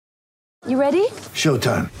You ready?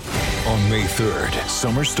 Showtime. On May 3rd,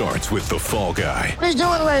 summer starts with The Fall Guy. Let's do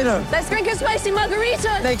it later. Let's drink a spicy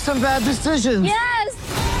margarita. Make some bad decisions.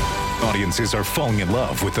 Yes! Audiences are falling in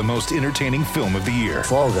love with the most entertaining film of the year.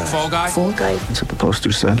 Fall Guy. Fall Guy? Fall guy. That's what the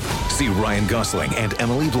poster said. See Ryan Gosling and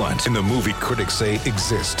Emily Blunt in the movie critics say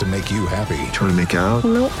exists to make you happy. Trying to make it out?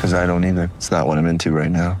 Nope. Because I don't either. It's not what I'm into right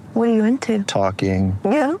now. What are you into? Talking.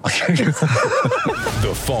 Yeah.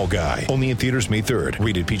 The Fall Guy. Only in theaters May 3rd.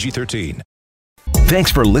 Rated PG-13. Thanks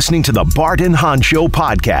for listening to the Bart and Hahn Show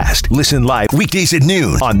podcast. Listen live weekdays at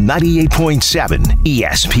noon on 98.7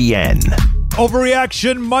 ESPN.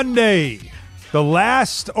 Overreaction Monday. The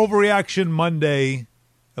last Overreaction Monday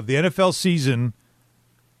of the NFL season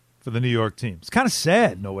for the New York team. It's kind of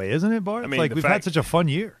sad in a way, isn't it, Bart? I It's mean, like we've had such a fun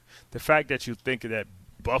year. The fact that you think of that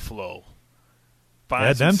Buffalo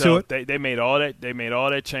Add them to it. They made all that. They made all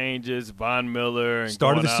that changes. Von Miller and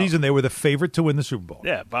Start of the going out. season, they were the favorite to win the Super Bowl.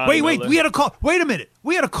 Yeah. Von Wait, Miller. we had a call. Wait a minute.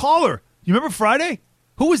 We had a caller. You remember Friday?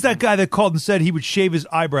 Who was that guy that called and said he would shave his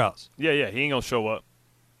eyebrows? Yeah. He ain't gonna show up.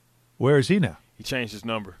 Where is he now? He changed his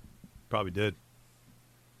number. Probably did.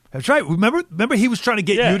 That's right. Remember he was trying to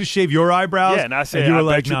get Yeah. you to shave your eyebrows? Yeah, and I said, you were I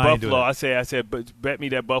like, bet you nah, I ain't doing Buffalo. that. I said, but bet me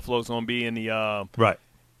that Buffalo's gonna be in the Right.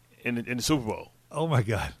 in the Super Bowl. Oh, my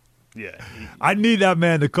God. Yeah. I need that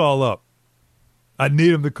man to call up. I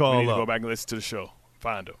need him to We call need to up. go back and listen to the show.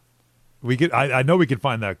 Find him. We could. I know we could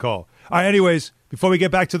find that call. All right. Anyways, before we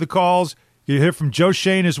get back to the calls, you hear from Joe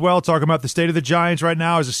Shane as well, talking about the state of the Giants right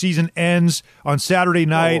now as the season ends on Saturday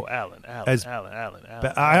night. Oh, Allen.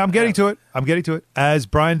 I'm getting to it. I'm getting to it. As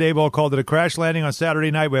Brian Daboll called it a crash landing on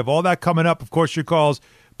Saturday night. We have all that coming up. Of course, your calls,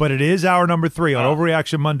 but it is hour number 3 on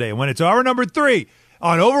Overreaction Monday. And when it's hour number 3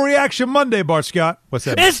 on Overreaction Monday, Bart Scott, what's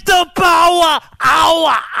that? It's the power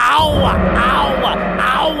hour.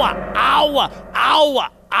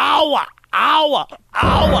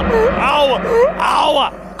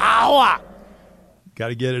 Got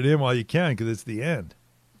to get it in while you can because it's the end.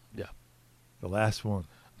 Yeah. The last one.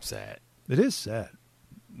 Sad. It is sad.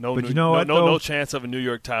 No, But you know what, though? No chance of a New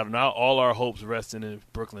York title. Now all our hopes resting in the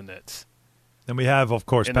Brooklyn Nets. Then we have, of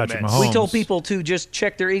course, And the Patrick Mets. Mahomes. We told people to just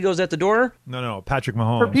check their egos at the door. No, Patrick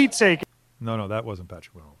Mahomes. For Pete's sake. No, that wasn't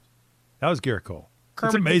Patrick Mahomes. That was Garrett Cole.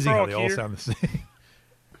 Kermit It's amazing the how Frog they all here. sound the same.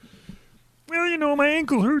 Well, my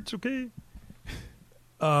ankle hurts, okay?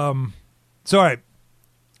 All right.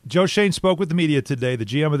 Joe Shane spoke with the media today, the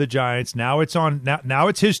GM of the Giants. Now it's on. Now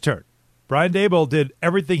it's his turn. Brian Daboll did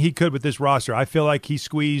everything he could with this roster. I feel like he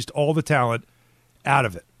squeezed all the talent out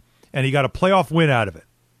of it, and he got a playoff win out of it.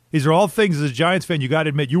 These are all things, as a Giants fan, you got to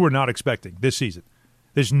admit you were not expecting this season.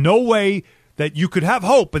 There's no way that you could have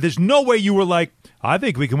hope, but there's no way you were like, I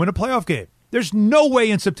think we can win a playoff game. There's no way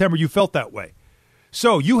in September you felt that way.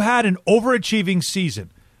 So you had an overachieving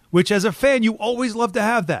season, which as a fan, you always love to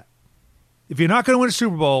have that. If you're not going to win a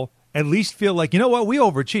Super Bowl, at least feel like, you know what, we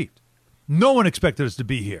overachieved. No one expected us to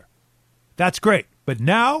be here. That's great. But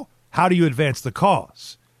now, how do you advance the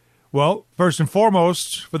cause? Well, first and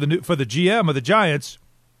foremost, for the GM of the Giants,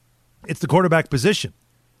 it's the quarterback position.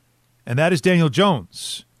 And that is Daniel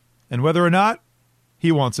Jones. And whether or not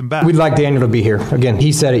he wants him back. We'd like Daniel to be here. Again,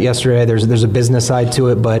 he said it yesterday. There's a business side to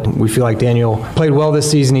it, but we feel like Daniel played well this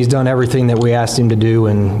season. He's done everything that we asked him to do,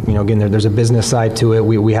 and again, there's a business side to it.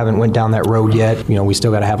 We haven't went down that road yet. We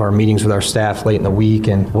still got to have our meetings with our staff late in the week,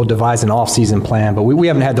 and we'll devise an off-season plan. But we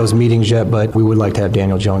haven't had those meetings yet. But we would like to have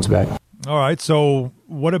Daniel Jones back. All right, so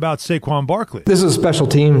what about Saquon Barkley? This is a special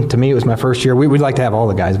team. To me, it was my first year. We'd like to have all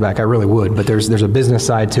the guys back. I really would. But there's a business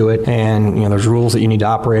side to it, and there's rules that you need to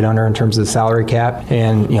operate under in terms of the salary cap.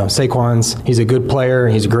 And he's a good player.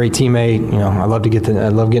 He's a great teammate. I love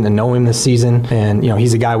getting to know him this season. And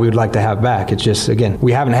he's a guy we would like to have back. It's just, again,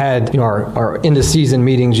 we haven't had our end of season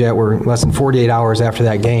meetings yet. We're less than 48 hours after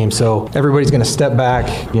that game, so everybody's going to step back,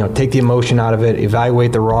 take the emotion out of it,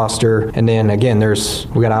 evaluate the roster, and then again,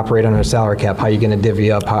 we got to operate under a salary cap. How are you going to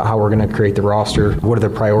divvy up? How we're going to create the roster? What are the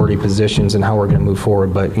priority positions, and how we're going to move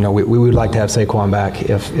forward? But we would like to have Saquon back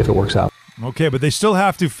if it works out. Okay, but they still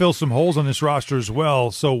have to fill some holes on this roster as well.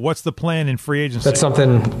 So what's the plan in free agency? That's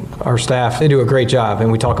something our staff, they do a great job,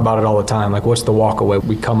 and we talk about it all the time. Like, what's the walk away?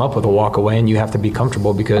 We come up with a walk away, and you have to be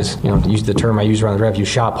comfortable because, to use the term I use around the ref, you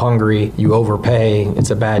shop hungry, you overpay, it's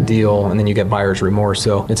a bad deal, and then you get buyer's remorse.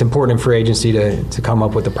 So it's important in free agency to come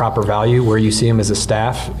up with the proper value, where you see them as a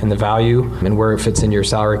staff and the value, and where it fits into your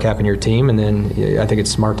salary cap and your team. And then I think it's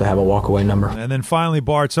smart to have a walk away number. And then finally,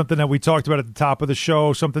 Bart, something that we talked about at the top of the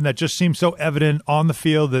show, something that just seems so evident on the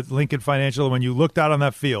field at Lincoln Financial. When you looked out on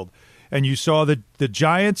that field and you saw the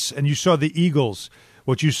Giants and you saw the Eagles,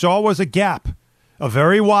 what you saw was a gap, a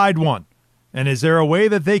very wide one, And is there a way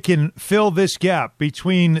that they can fill this gap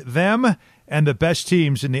between them and the best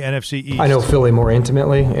teams in the NFC East? I know Philly more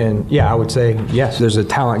intimately, and yeah, I would say yes, there's a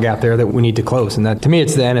talent gap there that we need to close. And that, to me,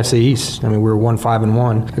 it's the NFC East. I mean, we're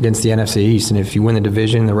 1-5-1 against the NFC East, and if you win the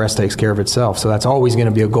division, the rest takes care of itself. So that's always going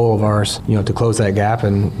to be a goal of ours, to close that gap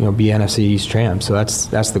and be NFC East champs. So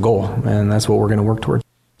that's the goal, and that's what we're going to work towards.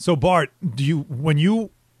 So Bart, when you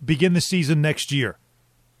begin the season next year,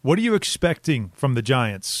 what are you expecting from the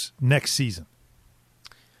Giants next season?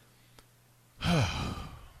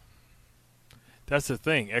 That's the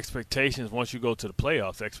thing. Expectations, once you go to the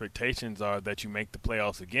playoffs, expectations are that you make the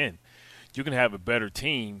playoffs again. You can have a better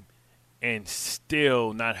team and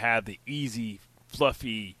still not have the easy,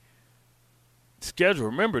 fluffy schedule.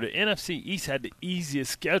 Remember, the NFC East had the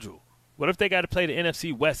easiest schedule. What if they got to play the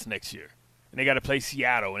NFC West next year? And they got to play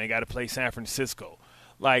Seattle, and they got to play San Francisco.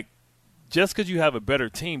 Like, just because you have a better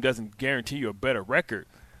team doesn't guarantee you a better record.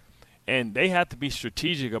 And they have to be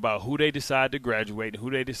strategic about who they decide to graduate and who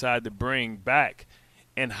they decide to bring back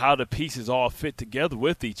and how the pieces all fit together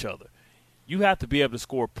with each other. You have to be able to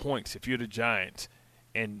score points if you're the Giants,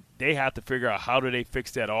 and they have to figure out how do they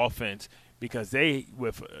fix that offense because they,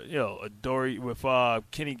 with Adoree, with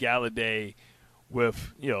Kenny Galladay,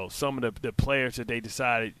 with some of the players that they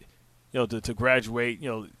decided to graduate,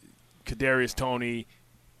 Kadarius Toney,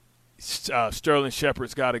 Sterling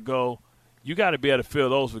Shepard's got to go. You got to be able to fill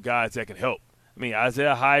those with guys that can help. I mean,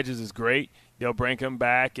 Isaiah Hodgins is great. They'll bring him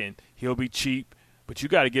back, and he'll be cheap. But you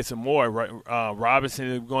got to get some more. Robinson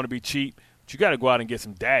is going to be cheap. But you got to go out and get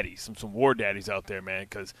some daddies, some war daddies out there, man.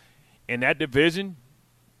 Because in that division,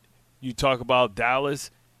 you talk about Dallas,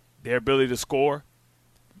 their ability to score.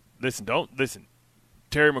 Listen.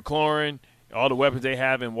 Terry McLaurin, all the weapons they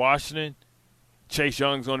have in Washington. Chase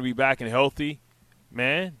Young's going to be back and healthy.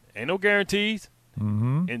 Man, ain't no guarantees.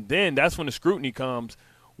 Mm-hmm. And then that's when the scrutiny comes,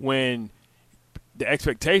 when the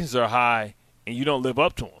expectations are high and you don't live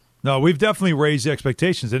up to them. No, we've definitely raised the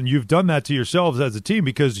expectations, and you've done that to yourselves as a team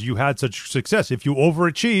because you had such success. If you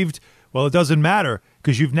overachieved, well, it doesn't matter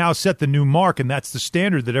because you've now set the new mark, and that's the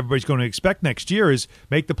standard that everybody's going to expect next year is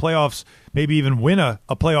make the playoffs, maybe even win a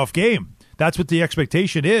playoff game. That's what the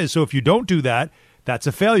expectation is. So if you don't do that, that's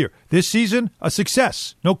a failure. This season, a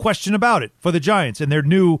success, no question about it, for the Giants and their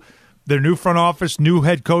new front office, new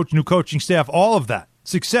head coach, new coaching staff, all of that.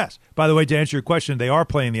 Success. By the way, to answer your question, they are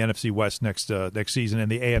playing the NFC West next season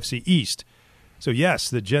and the AFC East. So, yes,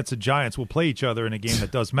 the Jets and Giants will play each other in a game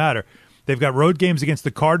that does matter. They've got road games against the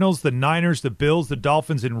Cardinals, the Niners, the Bills, the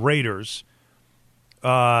Dolphins, and Raiders.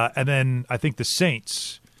 And then I think the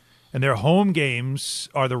Saints. And their home games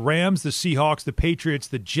are the Rams, the Seahawks, the Patriots,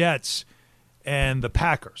 the Jets, and the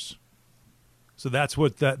Packers. So that's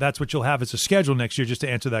what you'll have as a schedule next year, just to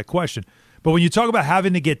answer that question. But when you talk about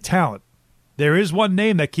having to get talent, there is one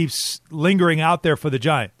name that keeps lingering out there for the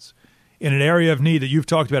Giants in an area of need that you've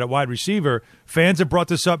talked about at wide receiver. Fans have brought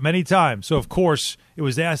this up many times. So, of course, it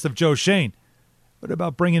was asked of Joe Schoen. What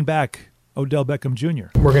about bringing back Odell Beckham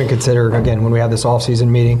Jr.? We're going to consider, again, when we have this offseason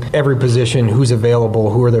meeting, every position, who's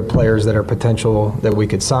available, who are the players that are potential that we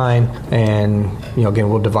could sign. And, again,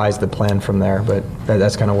 we'll devise the plan from there. But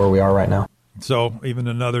that's kind of where we are right now. So even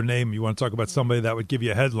another name, you want to talk about somebody that would give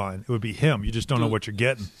you a headline, it would be him. You just don't know what you're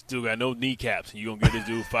getting. Still got no kneecaps, and you're going to get this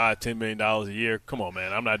dude $5-10 million a year. Come on,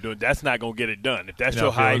 man. I'm not doing – that's not going to get it done. If that's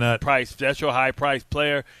your high-price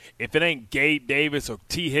player, if it ain't Gabe Davis or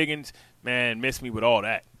T. Higgins, man, miss me with all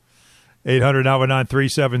that.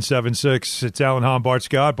 800-919-3776. It's Alan Hahn, Bart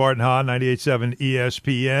Scott, Bart and Hahn, 98.7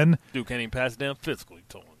 ESPN. Dude can't even pass a damn physical, he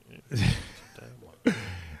told me.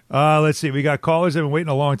 Let's see. We got callers that have been waiting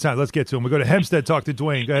a long time. Let's get to them. We go to Hempstead, talk to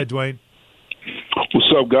Dwayne. Go ahead, Dwayne.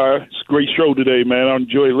 What's up, guys? It's a great show today, man. I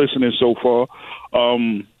enjoy listening so far.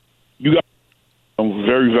 You got some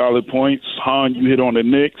very valid points. Han, you hit on the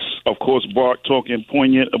Knicks. Of course, Bart talking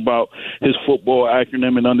poignant about his football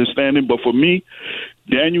acronym and understanding. But for me,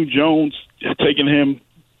 Daniel Jones, taking him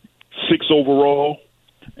 6 overall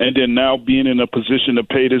and then now being in a position to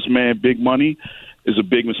pay this man big money is a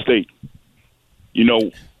big mistake.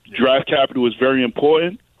 Draft capital is very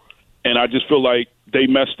important, and I just feel like they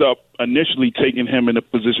messed up initially taking him in the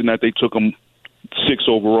position that they took him 6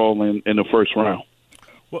 overall in the first round.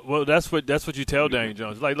 Well, that's what you tell Daniel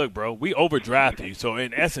Jones. Like, look, bro, we overdrafted you, so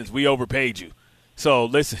in essence, we overpaid you. So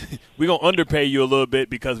listen, we're gonna underpay you a little bit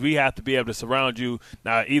because we have to be able to surround you.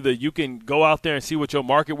 Now, either you can go out there and see what your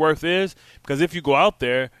market worth is, because if you go out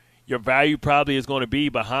there, your value probably is going to be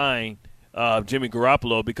behind Jimmy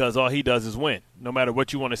Garoppolo because all he does is win. No matter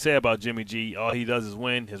what you want to say about Jimmy G, all he does is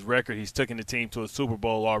win. His record, he's taken the team to a Super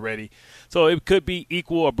Bowl already. So it could be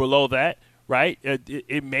equal or below that. right?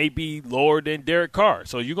 It may be lower than Derek Carr.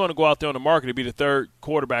 So you're going to go out there on the market to be the third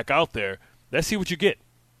quarterback out there. Let's see what you get.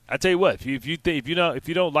 I tell you what, if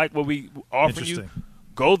you don't like what we offer you,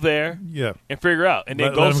 go there and figure out. And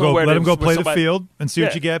then go somewhere. Let him go play the field and see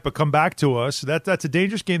what Yeah. you get, but come back to us. That's a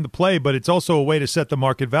dangerous game to play, but it's also a way to set the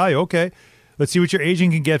market value. Okay, let's see what your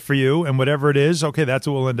agent can get for you, and whatever it is, okay, that's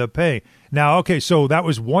what we'll end up paying. Now, okay, so that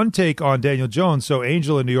was one take on Daniel Jones. So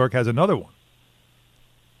Angel in New York has another one.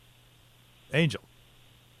 Angel.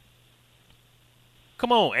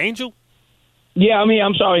 Come on, Angel. Yeah, I mean,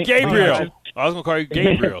 I'm sorry. Gabriel. I was going to call you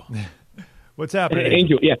Gabriel. What's happening?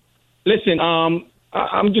 Angel, yeah. Listen,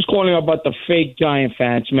 I'm just calling about the fake Giant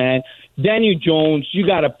fans, man. Daniel Jones, you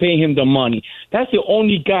got to pay him the money. That's the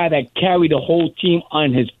only guy that carried the whole team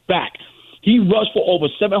on his back. He rushed for over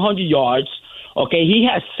 700 yards. Okay, he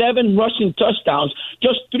has 7 rushing touchdowns,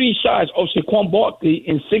 just 3 shots of Saquon Barkley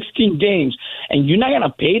in 16 games. And you're not going to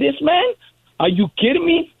pay this man? Are you kidding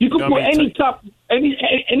me? You could put any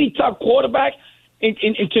top quarterback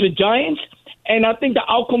into the Giants, and I think the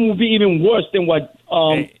outcome will be even worse than what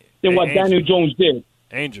Daniel Jones did.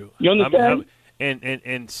 Angel, you understand?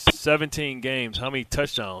 In 17 games, how many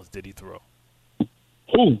touchdowns did he throw?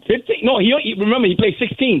 Who? 15? No, remember he played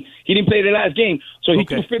 16. He didn't play the last game, so he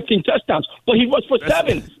threw 15 touchdowns. But he rushed for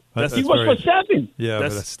 7. He rushed for 7. Yeah,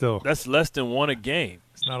 but that's still less than 1 a game.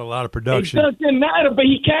 It's not a lot of production. It doesn't matter, but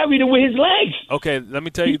he carried it with his legs. Okay, let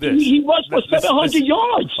me tell you this. He rushed for 700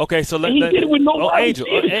 yards. Okay, so he did it with no wide Angel,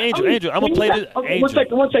 I'm gonna play this. Angel.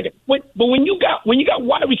 One second. But when you got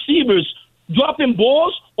wide receivers dropping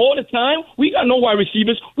balls all the time, we got no wide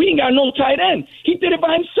receivers. We ain't got no tight end. He did it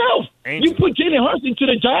by himself. Angel. You put Jalen Hurts into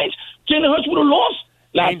the Giants, Jalen Hurts would have lost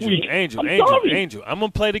last week. Angel, I'm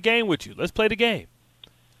gonna play the game with you. Let's play the game.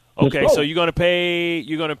 Okay, so you're gonna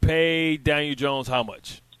pay Daniel Jones how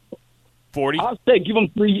much? 40? I'll say give him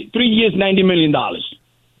 3 years, $90 million.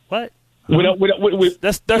 What?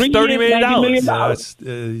 That's $30 million.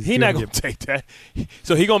 $30 He's not going to take that.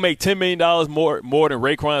 So he's going to make $10 million more than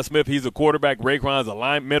Raekwon Smith. He's a quarterback. Raekwon's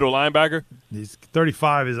a middle linebacker. He's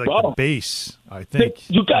 35 is like the base, I think.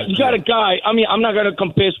 You got a guy. I mean, I'm not going to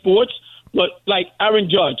compare sports, but like Aaron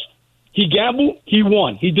Judge, he gambled, he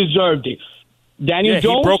won, he deserved it. Daniel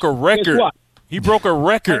Jones, he broke a record. He broke a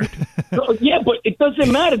record. Yeah, but it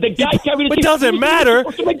doesn't matter. The guy carried the team. It doesn't matter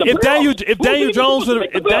if Daniel Jones would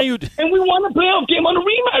have. And we won a playoff game on a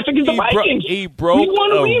rematch against the Vikings. He broke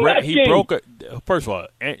First of all,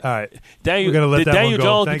 right. Did Daniel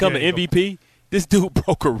Jones become an MVP? This dude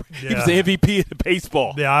broke a. He was the MVP of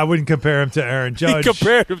baseball. Yeah, I wouldn't compare him to Aaron Judge. He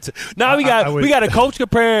compared him to. Now we got a coach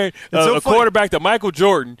comparing a quarterback to Michael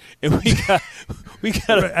Jordan, and we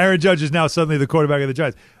got Aaron Judge is now suddenly the quarterback of the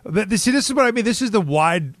Giants. See, this is what I mean. This is the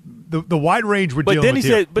wide range we're dealing with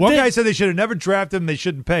here. One guy said they should have never drafted him. They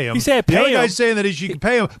shouldn't pay him. He said pay him. The other guy's saying that he should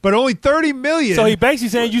pay him, but only $30 million. So he basically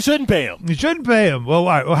saying you shouldn't pay him. You shouldn't pay him. Well, all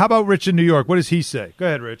right. Well, how about Rich in New York? What does he say? Go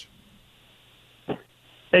ahead, Rich.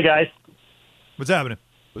 Hey guys. What's happening?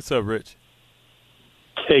 What's up, Rich?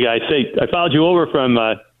 Hey guys. Hey, I followed you over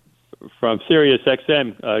from Sirius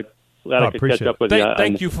XM. Glad I could catch up with you.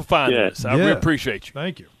 Thank you for finding us. I really appreciate you.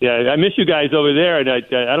 Thank you. Yeah, I miss you guys over there, and I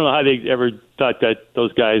don't know how they ever thought that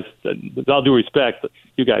those guys, with all due respect,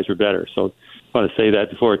 you guys were better. So I want to say that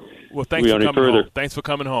before we go any further. Home. Thanks for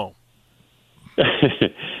coming home.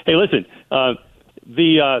 Hey, listen,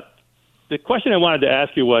 the question I wanted to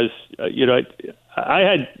ask you was, I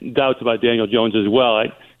had doubts about Daniel Jones as well,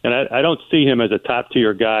 and I don't see him as a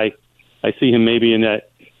top-tier guy. I see him maybe in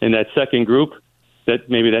that second group, that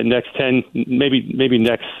next 10, maybe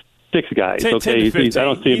next 6 guys. 10 okay, to 15. I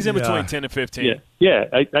don't see him. He's in between 10 and 15. Yeah.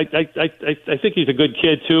 I think he's a good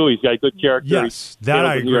kid too. He's got good character. Yes, that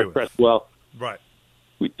I agree with. Well, right.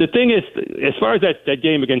 The thing is, as far as that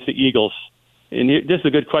game against the Eagles, and this is a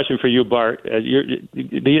good question for you, Bart.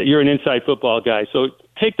 You're an inside football guy, so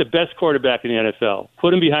take the best quarterback in the NFL,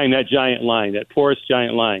 put him behind that giant line, that porous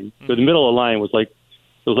giant line. So the middle of the line was like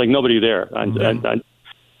nobody there, and then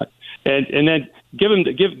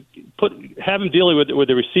have him dealing with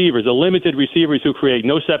the receivers, the limited receivers who create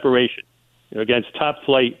no separation against top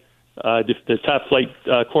flight. The top flight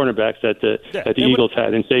cornerbacks that the Eagles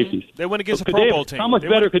had in safeties. They went against a Pro Bowl team. How much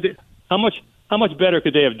better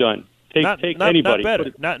could they have done? Take anybody.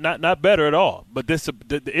 Not better at all. But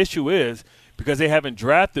the issue is because they haven't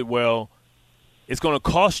drafted well, it's going to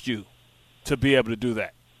cost you to be able to do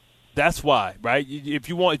that. That's why, right? If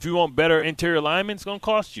you want better interior linemen, it's going to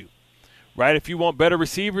cost you, right? If you want better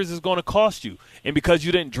receivers, it's going to cost you. And because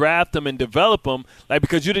you didn't draft them and develop them, like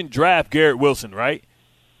because you didn't draft Garrett Wilson, right?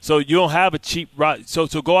 So you don't have a cheap right. So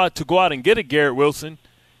to go out and get a Garrett Wilson,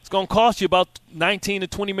 it's going to cost you about $19 to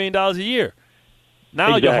 $20 million a year.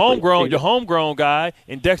 Now Exactly. your homegrown guy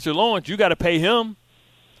and Dexter Lawrence, you got to pay him.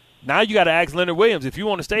 Now you got to ask Leonard Williams, if you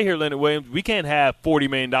want to stay here, Leonard Williams, we can't have $40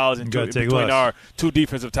 million between our two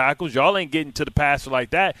defensive tackles. Y'all ain't getting to the passer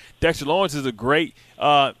like that. Dexter Lawrence is a great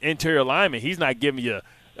interior lineman. He's not giving you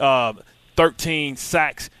 13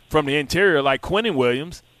 sacks from the interior like Quinnen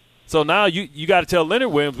Williams. So now you got to tell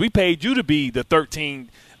Leonard Williams, we paid you to be the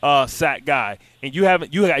 13 sack guy, and you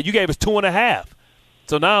gave us 2.5.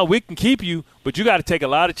 So now we can keep you, but you got to take a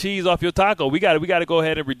lot of cheese off your taco. We got to go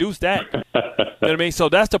ahead and reduce that. You know what I mean? So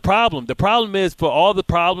that's the problem. The problem is, for all the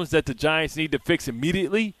problems that the Giants need to fix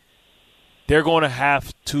immediately, they're going to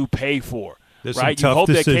have to pay for. There's right? some You tough hope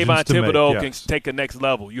that decisions Kayvon to make, Thibodeau yes. can take a next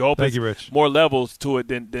level. You hope Thank it's you, Rich. more levels to it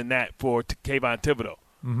than that for Kayvon Thibodeau.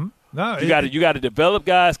 Mm-hmm. No, You got to develop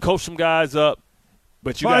guys, coach some guys up.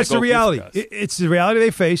 But you got to it's the reality. It's the reality they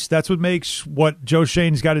face. That's what makes what Joe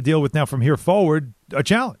Shane's got to deal with now from here forward a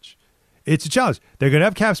challenge. It's a challenge. They're going to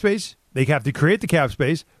have cap space. They have to create the cap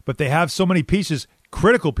space, but they have so many pieces,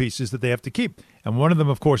 critical pieces, that they have to keep. And one of them,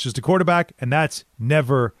 of course, is the quarterback, and that's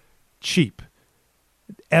never cheap.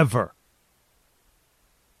 Ever.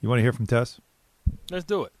 You want to hear from Tess? Let's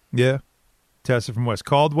do it. Yeah. Tessa from West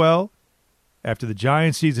Caldwell. After the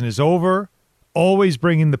Giants season is over, always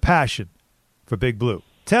bringing the passion for Big Blue.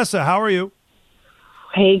 Tessa, how are you?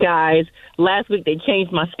 Hey, guys. Last week they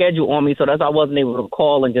changed my schedule on me, so that's why I wasn't able to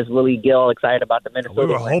call and just really get all excited about the Minnesota. We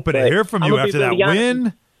were hoping to hear from you after that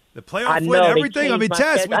win, the playoff win, everything. I mean,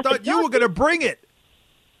 Tess, we thought you were going to bring it.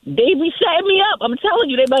 They be setting me up. I'm telling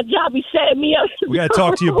you, my job be setting me up. We got to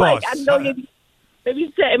talk to your boss. I know they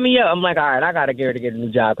be setting me up. I'm like, all right, I got to get her to get a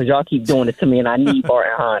new job because y'all keep doing it to me, and I need Bart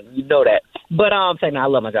and Hahn. You know that. But I'm saying I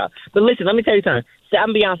love my job. But listen, let me tell you something. I'm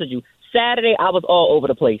going to be honest with you. Saturday, I was all over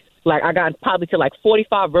the place. Like, I got probably to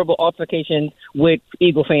 45 verbal altercations with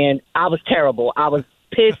Eagle fans. I was terrible. I was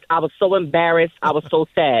pissed. I was so embarrassed. I was so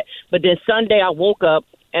sad. But then Sunday, I woke up,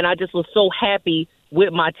 and I just was so happy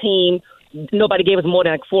with my team. Nobody gave us more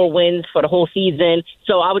than 4 wins for the whole season.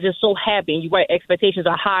 So I was just so happy. And you're right, expectations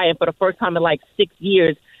are high. And for the first time in 6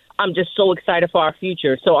 years, I'm just so excited for our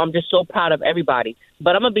future. So I'm just so proud of everybody.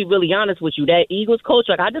 But I'm going to be really honest with you. That Eagles coach,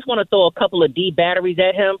 I just want to throw a couple of D batteries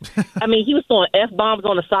at him. I mean, he was throwing F-bombs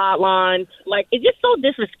on the sideline. It's just so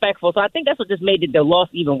disrespectful. So I think that's what just made the loss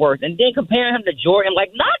even worse. And then comparing him to Jordan,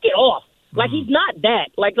 knock it off. He's not that.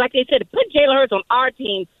 Like they said, put Jalen Hurts on our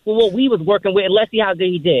team for what we was working with, and let's see how good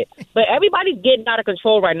he did. But everybody's getting out of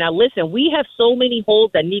control right now. Listen, we have so many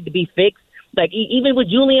holes that need to be fixed. Even with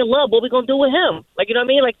Julian Love, what we gonna do with him? You know what I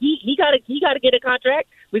mean? He gotta get a contract.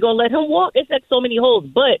 We gonna let him walk? It's so many holes.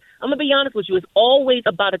 But I'm gonna be honest with you. It's always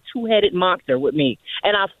about a two-headed monster with me,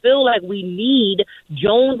 and I feel like we need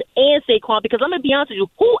Jones and Saquon because I'm gonna be honest with you.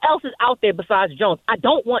 Who else is out there besides Jones? I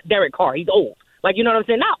don't want Derek Carr. He's old. You know what I'm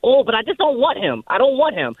saying? Not old, but I just don't want him. I don't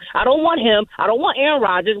want him. I don't want Aaron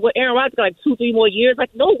Rodgers. What Aaron Rodgers got 2-3 more years?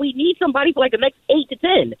 No, we need somebody for the next 8 to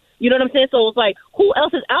 10. You know what I'm saying? So it's who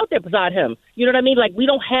else is out there beside him? You know what I mean? We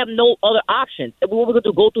don't have no other options. What we're going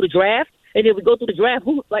to go through the draft, and then we go through the draft.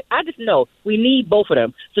 I just know we need both of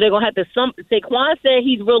them. So they're going to have to Saquon said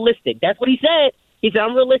he's realistic. That's what he said. He said,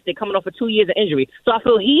 I'm realistic coming off of 2 years of injury. So I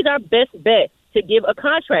feel he's our best bet to give a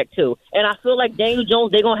contract to. And I feel like Daniel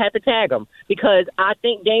Jones, they're going to have to tag him because I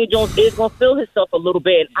think Daniel Jones is going to feel himself a little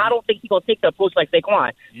bit, and I don't think he's going to take the approach like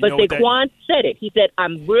Saquon. But Saquon said it. He said,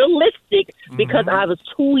 I'm realistic because I was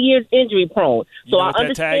 2 years injury prone. So I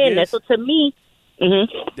understand that. So to me,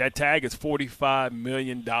 that tag is $45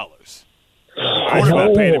 million.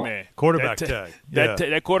 Quarterback tag.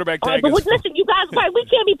 That quarterback tag. But listen, you guys, we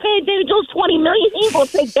can't be paying Daniel Jones $20 million. He ain't gonna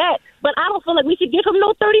take that. But I don't feel like we should give him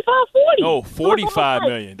no 35, 40. No, $45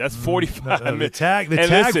 million. That's $45 million. The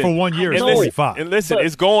tag for 1 year is 45. And listen,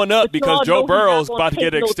 it's going up because Joe Burrow's about to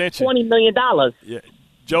get an extension. $20 million. Yeah,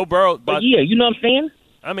 Joe Burrow. Yeah, you know what I'm saying?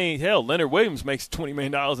 I mean, hell, Leonard Williams makes $20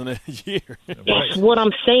 million in a year. That's what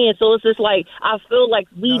I'm saying. So it's just I feel like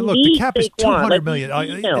we need the cap is $200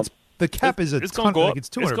 million. The cap is it's going to go up. It's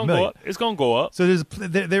 $200 million. It's going to go up. So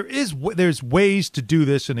there's ways to do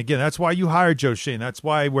this, and again, that's why you hired Joe Shane. That's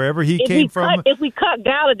why wherever he came from. If we cut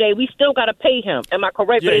Galladay, we still got to pay him. Am I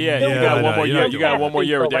correct? Yeah. You got one more year. You got 1 more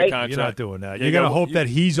year with that contract. You're not doing that. You got to hope that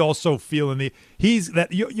he's also feeling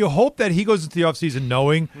you hope that he goes into the offseason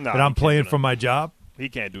knowing that I'm playing for my job. He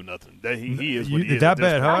can't do nothing. He is what he is. That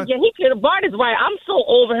bad, huh? Yeah, he can. Bart is right. I'm so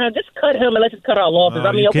over him. Just cut him and let's just cut our losses.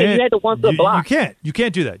 I mean, okay, you had the one good block. You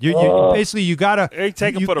can't do that. You basically you gotta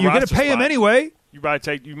take him for the you're gonna pay him anyway. You might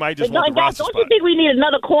just want the roster spot. Don't you think we need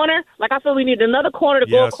another corner? I feel we need another corner to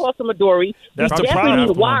go across from Adoree. That's we the definitely problem.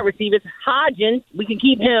 need wide receivers. Hodgins, we can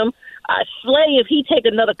keep him. Slay, if he take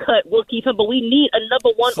another cut, we'll keep him. But we need a number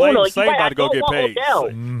one. Slay Uno. about I to go don't get want paid. Odell.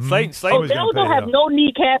 Slay Odell don't have no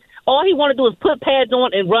kneecaps. All he want to do is put pads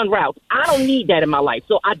on and run routes. I don't need that in my life,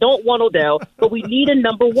 so I don't want Odell. But we need a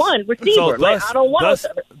number one receiver. So I don't want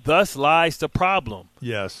Odell. Thus lies the problem.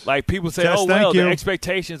 Yes. Like people say, Tess, the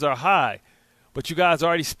expectations are high, but you guys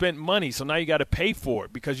already spent money, so now you got to pay for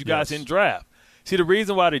it because you guys didn't draft. See, the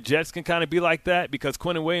reason why the Jets can kind of be like that, because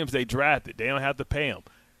Quinnen Williams, they drafted. They don't have to pay him.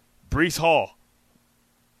 Breece Hall,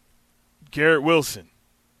 Garrett Wilson,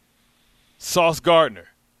 Sauce Gardner.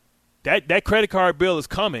 That credit card bill is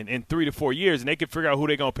coming in 3 to 4 years, and they can figure out who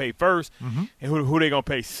they're going to pay first and who they're going to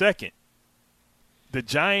pay second. The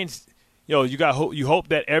Giants, you hope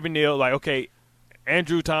that Evan Neal, like, okay,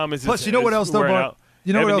 Andrew Thomas. Plus, you know what else though, Bart?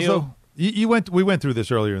 You know what else though? We went through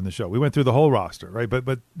this earlier in the show. We went through the whole roster, right?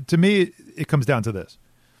 But to me, it comes down to this: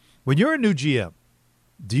 when you're a new GM,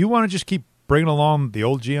 do you want to just keep bringing along the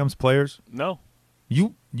old GM's players? No.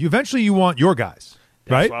 You eventually you want your guys,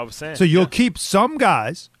 right? That's what I was saying. So you'll keep some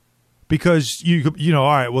guys because you know,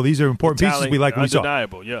 all right, well, these are important pieces we like.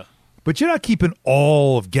 Undeniable, yeah. But you're not keeping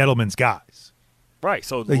all of Gettleman's guys, right?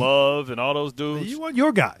 So Love and all those dudes. You want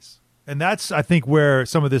your guys, and that's I think where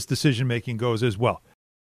some of this decision making goes as well.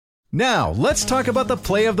 Now, let's talk about the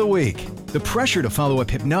play of the week. The pressure to follow up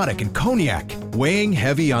Hypnotic and Cognac, weighing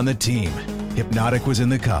heavy on the team. Hypnotic was in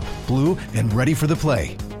the cup, blue, and ready for the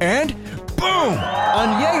play. And boom!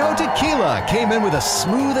 Añejo Tequila came in with a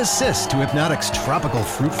smooth assist to Hypnotic's tropical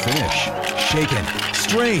fruit finish. Shaken,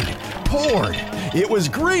 strained, poured. It was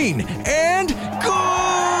green and good!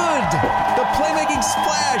 The playmaking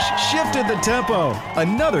splash shifted the tempo.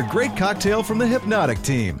 Another great cocktail from the Hypnotic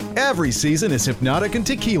team. Every season is Hypnotic and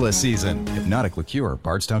Tequila season. Hypnotic Liqueur,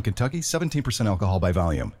 Bardstown, Kentucky, 17% alcohol by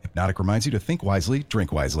volume. Hypnotic reminds you to think wisely,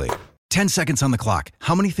 drink wisely. 10 seconds on the clock.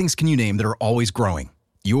 How many things can you name that are always growing?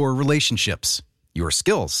 Your relationships, your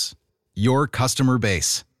skills, your customer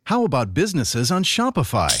base. How about businesses on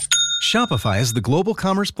Shopify? Shopify is the global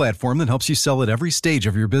commerce platform that helps you sell at every stage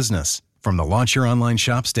of your business. From the launch your online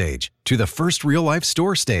shop stage, to the first real-life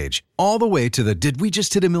store stage, all the way to the did we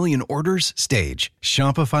just hit 1 million orders stage,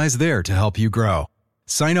 Shopify's there to help you grow.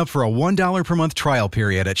 Sign up for a $1 per month trial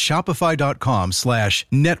period at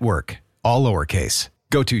shopify.com/network, all lowercase.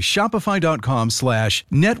 Go to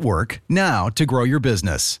shopify.com/network now to grow your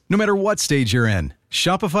business, no matter what stage you're in.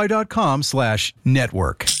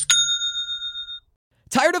 Shopify.com/network.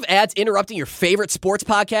 Tired of ads interrupting your favorite sports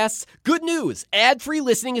podcasts? Good news! Ad-free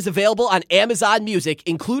listening is available on Amazon Music,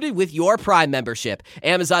 included with your Prime membership.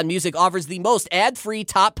 Amazon Music offers the most ad-free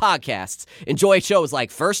top podcasts. Enjoy shows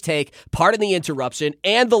like First Take, Pardon the Interruption,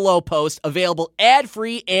 and The Low Post, available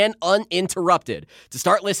ad-free and uninterrupted. To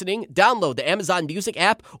start listening, download the Amazon Music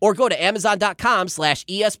app or go to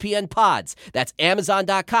amazon.com/ESPN Pods. That's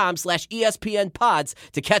amazon.com/ESPN Pods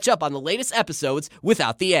to catch up on the latest episodes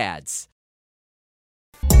without the ads.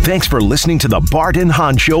 Thanks for listening to the Bart and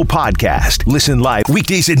Hahn Show podcast. Listen live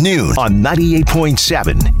weekdays at noon on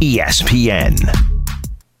 98.7 ESPN.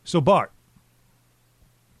 So, Bart.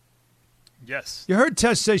 Yes. You heard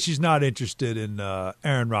Tess say she's not interested in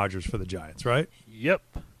Aaron Rodgers for the Giants, right? Yep.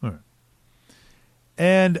 All right.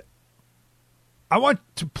 And I want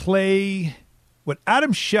to play what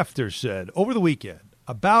Adam Schefter said over the weekend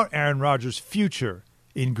about Aaron Rodgers' future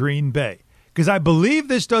in Green Bay, because I believe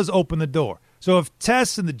this does open the door. So if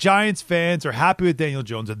Tess and the Giants fans are happy with Daniel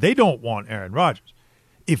Jones and they don't want Aaron Rodgers,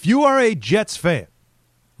 if you are a Jets fan,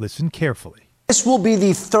 listen carefully. This will be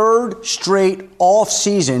the third straight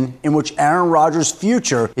off-season in which Aaron Rodgers'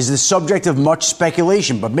 future is the subject of much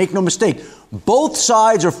speculation. But make no mistake, both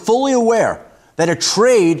sides are fully aware that a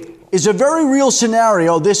trade is a very real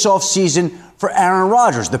scenario this offseason for Aaron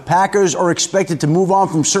Rodgers. The Packers are expected to move on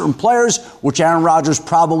from certain players, which Aaron Rodgers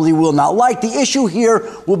probably will not like. The issue here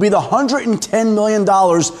will be the $110 million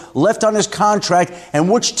left on his contract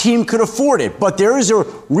and which team could afford it. But there is a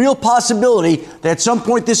real possibility that at some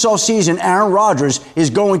point this offseason, Aaron Rodgers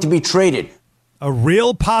is going to be traded. A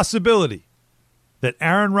real possibility that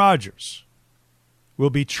Aaron Rodgers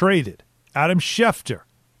will be traded. Adam Schefter,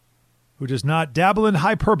 who does not dabble in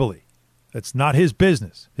hyperbole. That's not his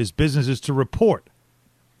business. His business is to report.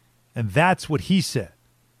 And that's what he said.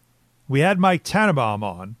 We had Mike Tannenbaum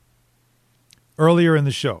on earlier in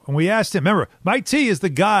the show, and we asked him, remember, Mike T is the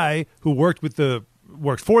guy who worked for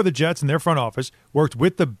the Jets in their front office, worked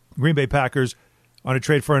with the Green Bay Packers on a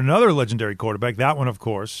trade for another legendary quarterback. That one, of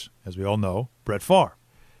course, as we all know, Brett Favre.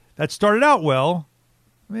 That started out well.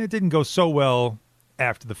 I mean, it didn't go so well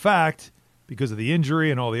after the fact because of the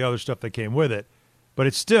injury and all the other stuff that came with it. But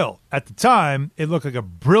it's still, at the time, it looked like a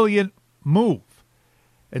brilliant move.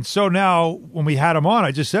 And so now when we had him on,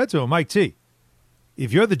 I just said to him, Mike T,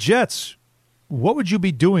 if you're the Jets, what would you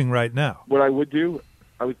be doing right now? What I would do,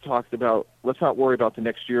 I would talk about, let's not worry about the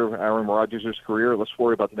next year of Aaron Rodgers' career. Let's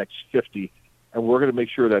worry about the next 50. And we're going to make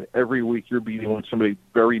sure that every week you're beating with somebody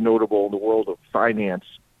very notable in the world of finance,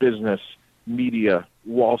 business, media,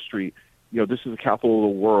 Wall Street. This is the capital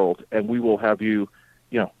of the world, and we will have you,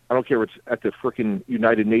 I don't care if it's at the frickin'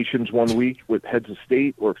 United Nations one week with heads of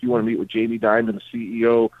state, or if you want to meet with Jamie Dimon, the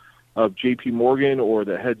CEO of J.P. Morgan, or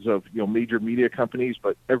the heads of major media companies,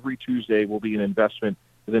 but every Tuesday will be an investment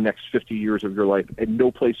in the next 50 years of your life, and no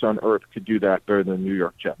place on earth could do that better than the New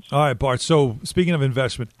York Jets. All right, Bart, so speaking of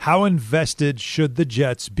investment, how invested should the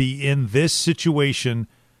Jets be in this situation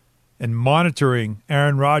and monitoring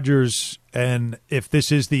Aaron Rodgers, and if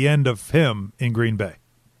this is the end of him in Green Bay?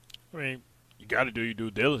 I mean, you got to do your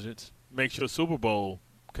due diligence. Make sure Super Bowl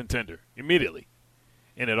contender immediately.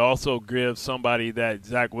 And it also gives somebody that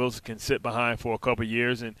Zach Wilson can sit behind for a couple of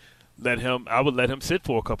years and I would let him sit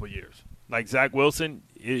for a couple of years. Like Zach Wilson,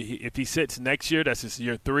 if he sits next year, that's his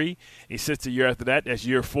year 3. He sits the year after that, that's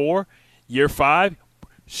year 4. Year 5,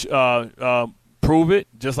 prove it,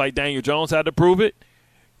 just like Daniel Jones had to prove it.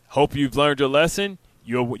 Hope you've learned your lesson.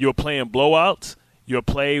 You're playing blowouts. You'll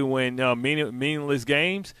play when meaningless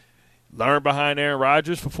games. Learn behind Aaron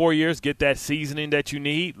Rodgers for 4 years. Get that seasoning that you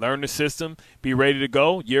need. Learn the system. Be ready to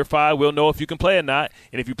go. Year 5, we'll know if you can play or not.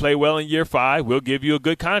 And if you play well in year 5, we'll give you a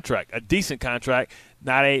good contract, a decent contract,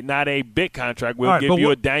 not a big contract. We'll give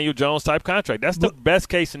you a Daniel Jones type contract. That's the best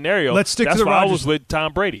case scenario. Let's stick That's to the why Rodgers. I was with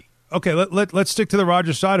Tom Brady. Okay, let's stick to the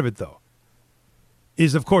Rodgers side of it, though.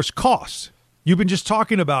 Is, of course, cost. You've been just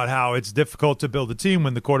talking about how it's difficult to build a team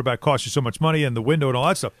when the quarterback costs you so much money and the window and all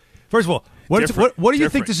that stuff. First of all, what do you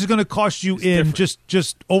think this is going to cost you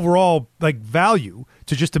just overall value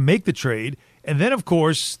to make the trade? And then, of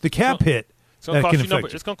course, the cap hit that can affect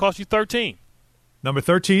you. It's going to cost you 13. Number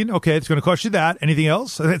 13, okay, it's going to cost you that. Anything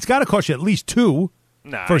else? It's got to cost you at least 2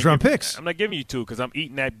 first-round picks. I'm not giving you 2 because I'm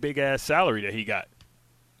eating that big-ass salary that he got.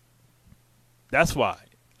 That's why.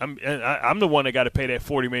 I'm the one that got to pay that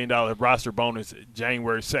 $40 million roster bonus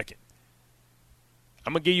January 2nd.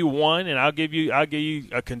 I'm gonna give you 1, and I'll give you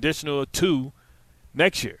a conditional 2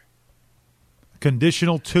 next year.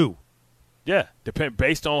 Conditional 2. Yeah,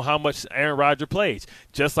 based on how much Aaron Rodgers plays.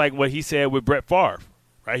 Just like what he said with Brett Favre,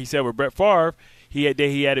 right? He said with Brett Favre, he had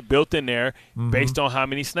it built in there based on how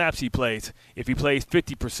many snaps he plays. If he plays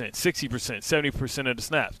 50%, 60%, 70% of the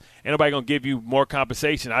snaps, ain't nobody gonna give you more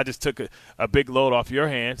compensation. I just took a big load off your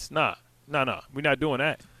hands. Nah, we're not doing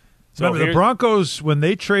that. So remember, the Broncos, when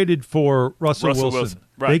they traded for Russell Wilson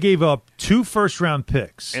right. They gave up 2 first-round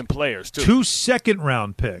picks. And players, too. 2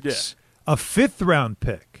 second-round picks. Yeah. A 5th-round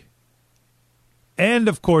pick. And,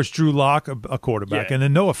 of course, Drew Lock, a quarterback. And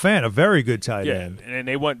then Noah Fant, a very good tight end. And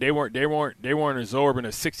they weren't absorbing a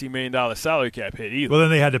 $60 million salary cap hit either. Well, then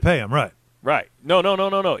they had to pay him, right. Right.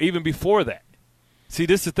 No. Even before that. See,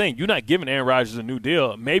 this is the thing. You're not giving Aaron Rodgers a new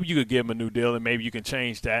deal. Maybe you could give him a new deal, and maybe you can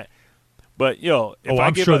change that. But,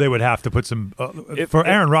 I'm sure they would have to put some for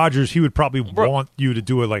Aaron Rodgers, he would probably want you to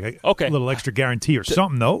do a little extra guarantee or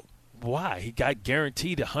something, though. Why? He got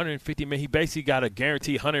guaranteed $150 million. He basically got a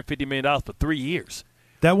guaranteed $150 million for 3 years.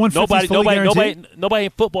 That $150 is fully guaranteed? Nobody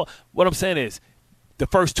in football. What I'm saying is the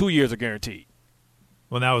first 2 years are guaranteed.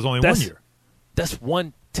 Well, that was only 1 year. That's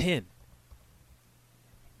 110.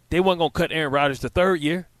 They weren't going to cut Aaron Rodgers the 3rd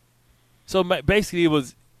year. So basically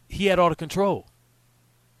he had all the control.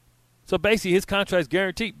 So basically, his contract's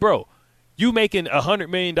guaranteed. Bro, you making $100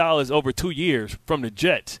 million over 2 years from the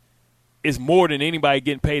Jets is more than anybody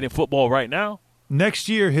getting paid in football right now. Next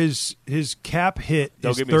year, his cap hit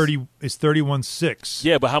is 31.6.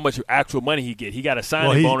 Yeah, but how much actual money he get? He got a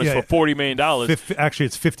signing bonus for $40 million. Actually,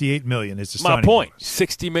 it's $58 million. Is the signing my point? bonus.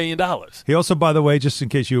 $60 million. He also, by the way, just in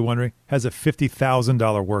case you were wondering, has a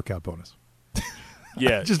 $50,000 workout bonus.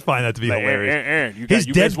 Yeah, I just find that to be hilarious. Aaron, his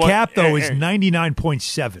dead cap though is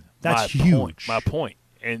 99.7. That's huge. My point.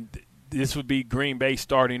 And this would be Green Bay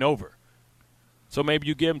starting over. So maybe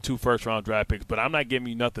you give him 2 first-round draft picks, but I'm not giving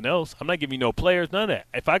you nothing else. I'm not giving you no players, none of that.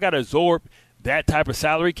 If I got to absorb that type of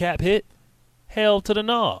salary cap hit, hell to the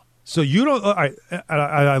no. So you don't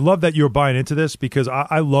I love that you're buying into this because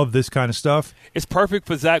I love this kind of stuff. It's perfect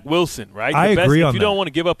for Zach Wilson, right? I agree on that. If you don't want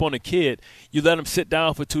to give up on a kid, you let him sit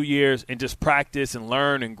down for 2 years and just practice and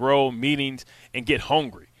learn and grow meetings and get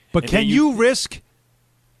hungry. But can you risk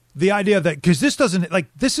the idea that – because this doesn't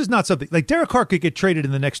 – this is not something – Derek Carr could get traded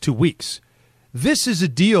in the next 2 weeks. This is a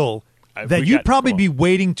deal that you'd probably be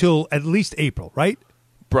waiting till at least April, right?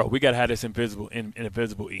 Bro, we got to have this invisible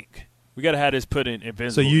ink. We got to have this put in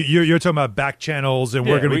invisible. So you're talking about back channels, and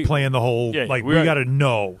we're going to be playing the whole we got to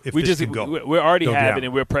know if this can go. We already have it,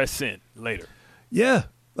 and we'll press send later. Yeah,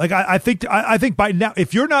 like I think by now,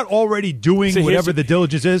 if you're not already doing whatever the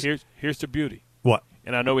diligence is, here's the beauty. What?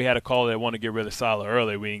 And I know we had a caller that wanted to get rid of Salah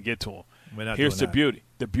earlier. We didn't get to him. Here's the beauty.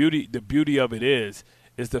 The beauty of it is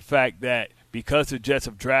the fact that because the Jets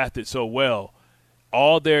have drafted so well,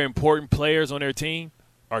 all their important players on their team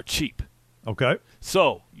are cheap. Okay.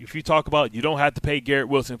 So if you talk about you don't have to pay Garrett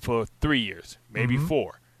Wilson for 3 years, maybe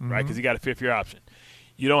 4, right? Because he got a 5th-year option.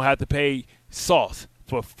 You don't have to pay Sauce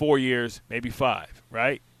for 4 years, maybe 5,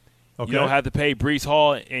 right? Okay. You don't have to pay Breece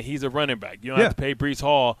Hall, and he's a running back. You don't have to pay Breece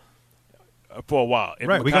Hall for a while. If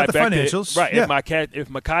right, we got the financials. Right, yeah. if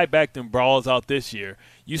Mekhi Becton brawls out this year,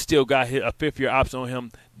 you still got a 5th-year option on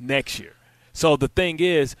him next year. So the thing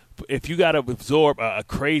is, if you got to absorb a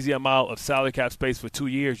crazy amount of salary cap space for 2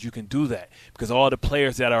 years, you can do that because all the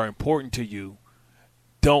players that are important to you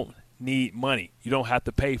don't need money. You don't have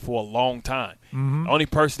to pay for a long time. The only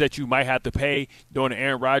person that you might have to pay during the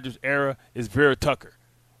Aaron Rodgers era is Vera Tucker,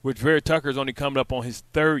 which Vera Tucker is only coming up on his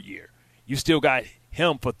 3rd year. You still got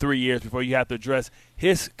him for 3 years before you have to address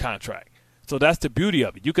his contract. So that's the beauty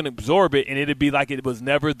of it. You can absorb it, and it'll be like it was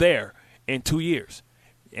never there in 2 years.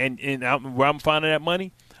 And where I'm finding that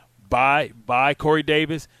money, buy Corey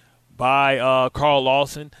Davis, buy Carl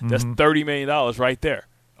Lawson. That's $30 million right there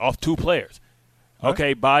off 2 players.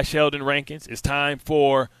 Okay, buy Sheldon Rankins. It's time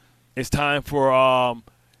for Jermaine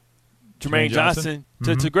Johnson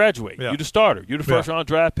to graduate. Yeah. You're the starter. You're the first-round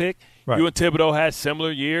draft pick. Right. You and Thibodeau had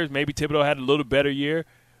similar years. Maybe Thibodeau had a little better year.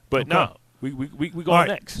 But no, we go on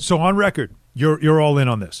next. So on record, you're all in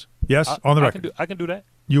on this. Yes? On the record. I can do that.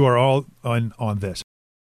 You are all on this.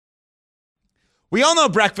 We all know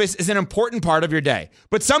breakfast is an important part of your day,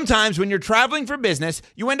 but sometimes when you're traveling for business,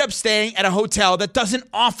 you end up staying at a hotel that doesn't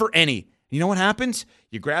offer any. You know what happens?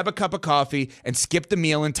 You grab a cup of coffee and skip the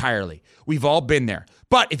meal entirely. We've all been there.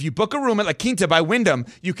 But if you book a room at La Quinta by Wyndham,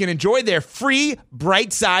 you can enjoy their free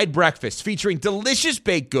Bright Side breakfast featuring delicious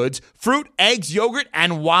baked goods, fruit, eggs, yogurt,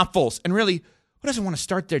 and waffles. And really, who doesn't want to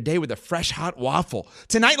start their day with a fresh, hot waffle?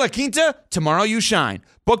 Tonight, La Quinta, tomorrow you shine.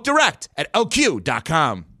 Book direct at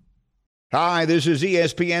LQ.com. Hi, this is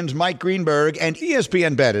ESPN's Mike Greenberg, and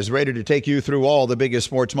ESPN Bet is ready to take you through all the biggest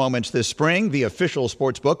sports moments this spring. The official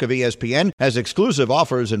sports book of ESPN has exclusive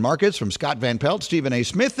offers and markets from Scott Van Pelt, Stephen A.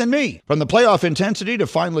 Smith, and me. From the playoff intensity to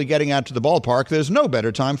finally getting out to the ballpark, there's no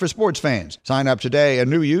better time for sports fans. Sign up today, and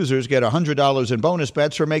new users get $100 in bonus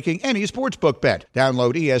bets for making any sportsbook bet.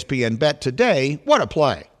 Download ESPN Bet today. What a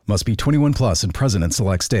play. Must be 21 plus and present in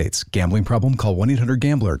select states. Gambling problem? Call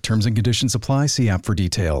 1-800-GAMBLER. Terms and conditions apply. See app for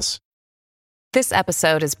details. This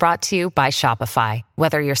episode is brought to you by Shopify.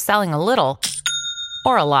 Whether you're selling a little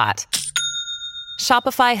or a lot,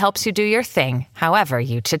 Shopify helps you do your thing, however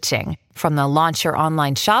you cha-ching. From the launch your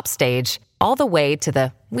online shop stage, all the way to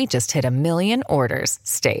the we just hit 1 million orders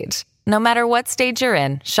stage. No matter what stage you're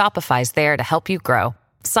in, Shopify's there to help you grow.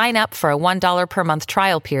 Sign up for a $1 per month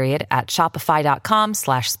trial period at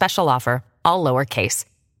shopify.com/special offer, all lowercase.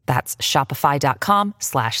 That's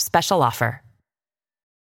shopify.com/special offer.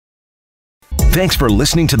 Thanks for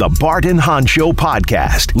listening to the Bart and Hahn Show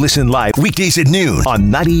podcast. Listen live weekdays at noon on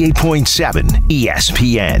 98.7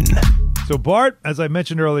 ESPN. So, Bart, as I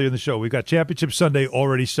mentioned earlier in the show, we've got Championship Sunday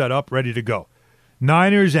already set up, ready to go.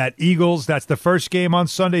 Niners at Eagles. That's the first game on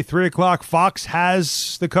Sunday, 3 o'clock. Fox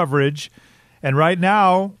has the coverage. And right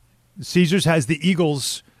now, Caesars has the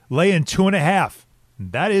Eagles laying 2.5.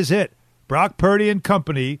 That is it. Brock Purdy and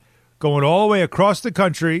company going all the way across the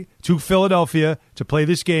country to Philadelphia to play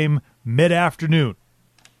this game mid-afternoon.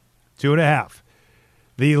 2.5.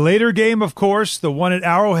 The later game, of course, the one at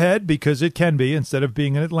Arrowhead, because it can be instead of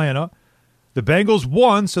being in Atlanta. The Bengals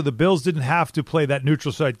won, so the Bills didn't have to play that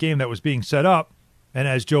neutral site game that was being set up. And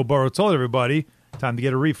as Joe Burrow told everybody, time to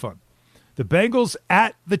get a refund. The Bengals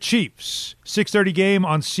at the Chiefs. 6:30 game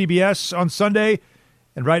on CBS on Sunday.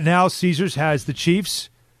 And right now, Caesars has the Chiefs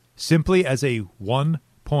simply as a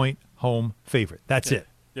 1-point home favorite. That's it.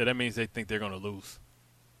 Yeah, that means they think they're going to lose.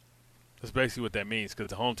 That's basically what that means,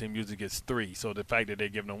 because the home team usually gets 3. So the fact that they're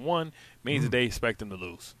giving them 1 means that they expect them to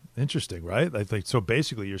lose. Interesting, right? I think so.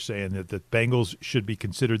 Basically, you're saying that the Bengals should be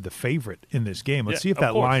considered the favorite in this game. Let's see if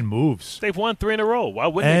that line moves. They've won 3 in a row. Why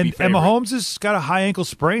wouldn't they be favorite? And Mahomes has got a high ankle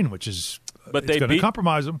sprain, which is going to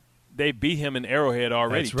compromise him. They beat him in Arrowhead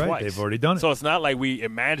already That's right. twice. They've already done it. So it's not like we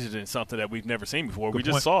imagined something that we've never seen before. We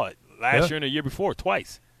just saw it last year and the year before,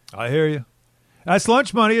 twice. I hear you. That's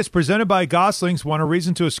Lunch Money. It's presented by Gosling's. Want a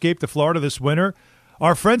reason to escape to Florida this winter?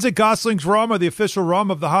 Our friends at Gosling's Rum are the official rum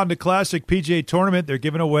of the Honda Classic PGA Tournament. They're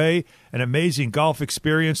giving away an amazing golf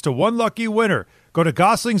experience to one lucky winner. Go to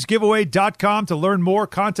goslingsgiveaway.com to learn more.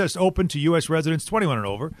 Contest open to U.S. residents 21 and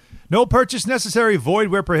over. No purchase necessary. Void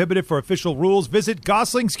where prohibited. For official rules, visit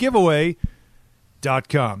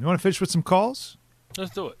goslingsgiveaway.com. You want to finish with some calls?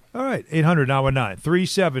 Let's do it. All right,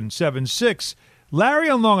 800-919-3776. Larry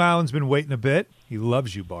on Long Island's been waiting a bit. He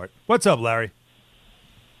loves you, Bart. What's up, Larry?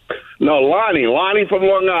 No, Lonnie from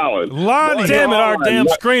Long Island. Lonnie. Damn it, our damn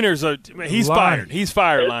screeners are. He's Lonnie. fired. He's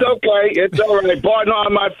fired, Lonnie. It's okay. It's all right. Bart, no,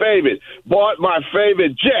 I'm my favorite. Bart, my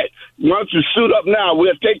favorite Jet. Why don't you suit up now?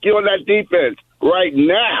 We'll take you on that defense right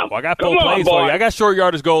now. Well, I got four plays for you. I got short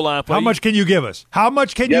yardage goal line for you. How much can you give us? How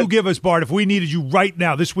much can you give us, Bart, if we needed you right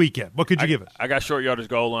now this weekend? What could you give us? I got short yardage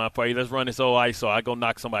goal line for you. Let's run this old ISO. I go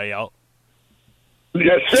knock somebody out.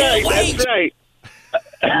 That's right. That's right.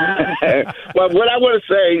 But what I want to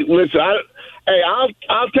say, listen,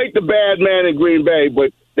 I'll take the bad man in Green Bay,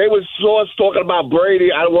 but they were talking about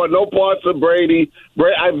Brady. I don't want no parts of Brady.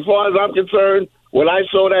 As far as I'm concerned, when I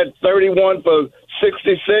saw that 31 for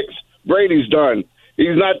 66, Brady's done.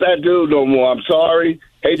 He's not that dude no more. I'm sorry.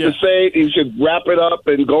 Hate to say it. He should wrap it up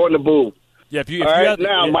and go in the booth. Yeah,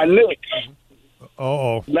 my Knicks.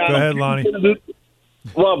 Go ahead, Lonnie.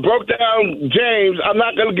 Well, broke down James. I'm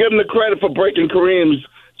not going to give him the credit for breaking Kareem's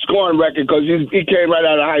scoring record because he came right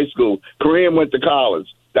out of high school. Kareem went to college.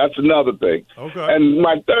 That's another thing. Okay. And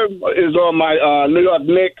my third is on my New York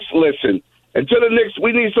Knicks. Listen, until the Knicks,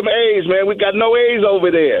 we need some A's, man. We got no A's over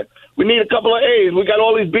there. We need a couple of A's. We got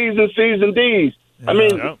all these B's and C's and D's. I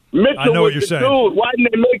mean, Mitchell was the dude. Why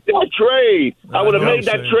didn't they make that trade? I would have made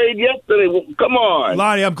that trade yesterday. Well, come on.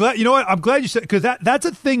 Lonnie, I'm glad. You know what? I'm glad you said, because that's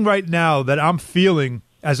a thing right now that I'm feeling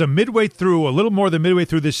as a midway through, a little more than midway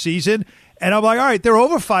through this season. And I'm like, all right, they're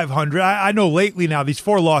over 500. I know lately now these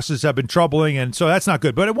 4 losses have been troubling, and so that's not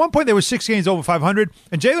good. But at one point, there were 6 games over 500,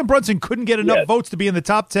 and Jalen Brunson couldn't get enough votes to be in the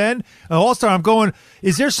top 10. And All-Star, I'm going,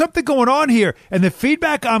 is there something going on here? And the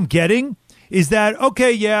feedback I'm getting is that,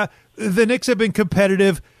 okay, yeah, the Knicks have been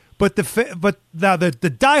competitive, but now the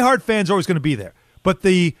diehard fans are always going to be there. But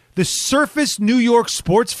the surface New York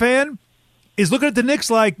sports fan is looking at the Knicks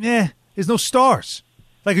like, there's no stars.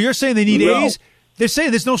 Like you're saying they need A's. They're saying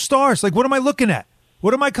there's no stars. Like, what am I looking at?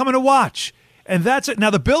 What am I coming to watch? And that's it.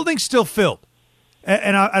 Now, the building's still filled.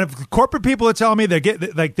 And corporate people are telling me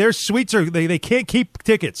their suites they can't keep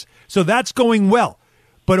tickets. So that's going well.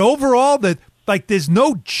 But overall, there's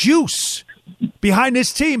no juice behind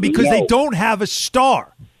this team because they don't have a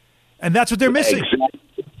star. And that's what they're missing.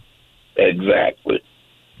 Exactly.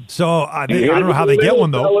 So I don't know how they get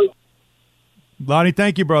one, though. Lonnie,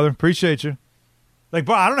 thank you, brother. Appreciate you. Like,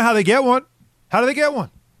 bro, I don't know how they get one. How do they get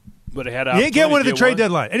one? But they had you ain't get one at the trade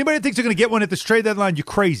deadline. Anybody that thinks they're going to get one at this trade deadline, you're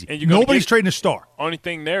crazy. Nobody's trading a star. Only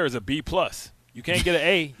thing there is a B+. You can't get an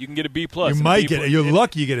A. You can get a B+. You might get it. You're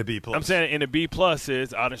lucky you get a B+. I'm saying, and a B+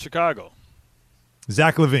 is out in Chicago.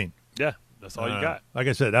 Zach LaVine. Yeah, that's all you got. Like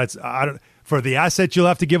I said, for the assets you'll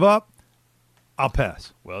have to give up, I'll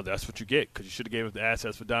pass. Well, that's what you get because you should have gave up the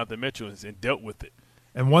assets for Donovan Mitchell and dealt with it.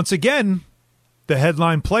 And once again, the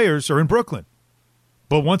headline players are in Brooklyn.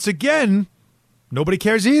 But once again, nobody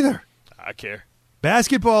cares either. I care.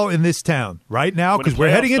 Basketball in this town right now, because we're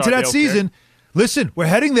heading into that season. Listen, we're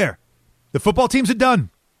heading there. The football teams are done.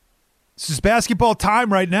 This is basketball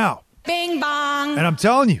time right now. Bing bong. And I'm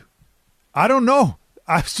telling you, I don't know.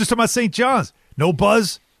 I was just talking about St. John's. No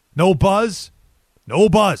buzz. No buzz. No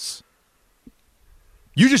buzz.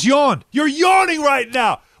 You just yawned. You're yawning right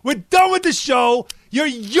now. We're done with the show. You're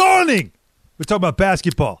yawning. We're talking about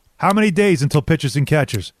basketball. How many days until pitchers and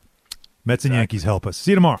catchers? Mets and Yankees help us.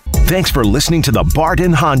 See you tomorrow. Thanks for listening to the Bart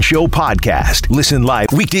and Hahn Show podcast. Listen live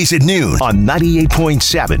weekdays at noon on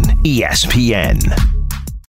 98.7 ESPN.